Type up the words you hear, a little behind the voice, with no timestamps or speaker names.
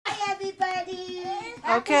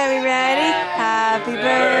Okay, we ready? Happy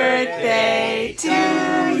birthday to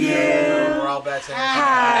you.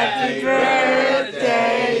 Happy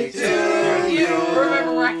birthday to you.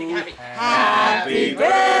 Remember, we're acting happy. Happy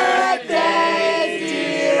birthday,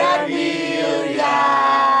 dear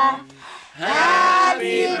Amelia.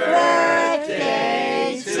 Happy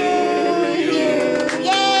birthday to you.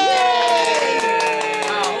 Yay!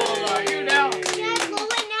 How old are you now?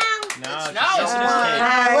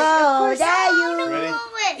 How old are you?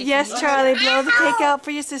 Yes, Charlie, blow the cake out for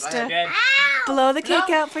your sister. Blow the cake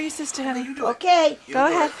out for your sister, honey. Okay, go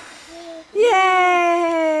ahead.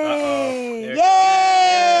 Yay! Yay!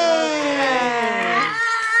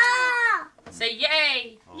 Say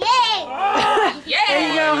yay! Yay! Yay! There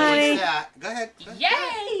you go, honey. Go ahead.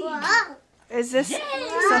 Yay! Is this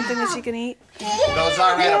something that she can eat? Those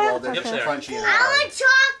are edible. They're Okay. crunchy. I want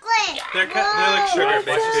chocolate. They're like sugar,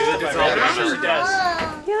 basically. That's all that sugar does.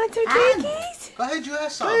 You want some cookies? Go ahead, you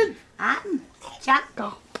have some.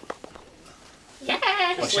 Chocolate.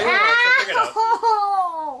 What's Wait, that? check it out.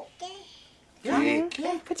 Oh. Yeah,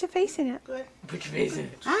 put your face in it. Put your face in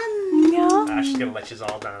it. No. She's gonna let you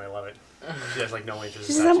all down. I love it. She has like no interest.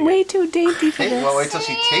 She says I'm way too dainty for Well, wait this.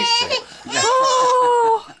 till she tastes it.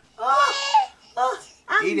 Oh,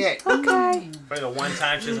 Eat it. okay. Probably the one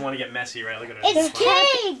time she doesn't want to get messy, right? Look at her. It's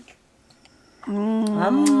cake.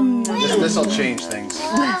 This will change things.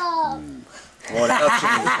 Oh. Well, it'll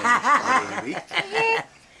change things, baby.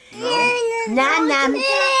 No? Nom nom.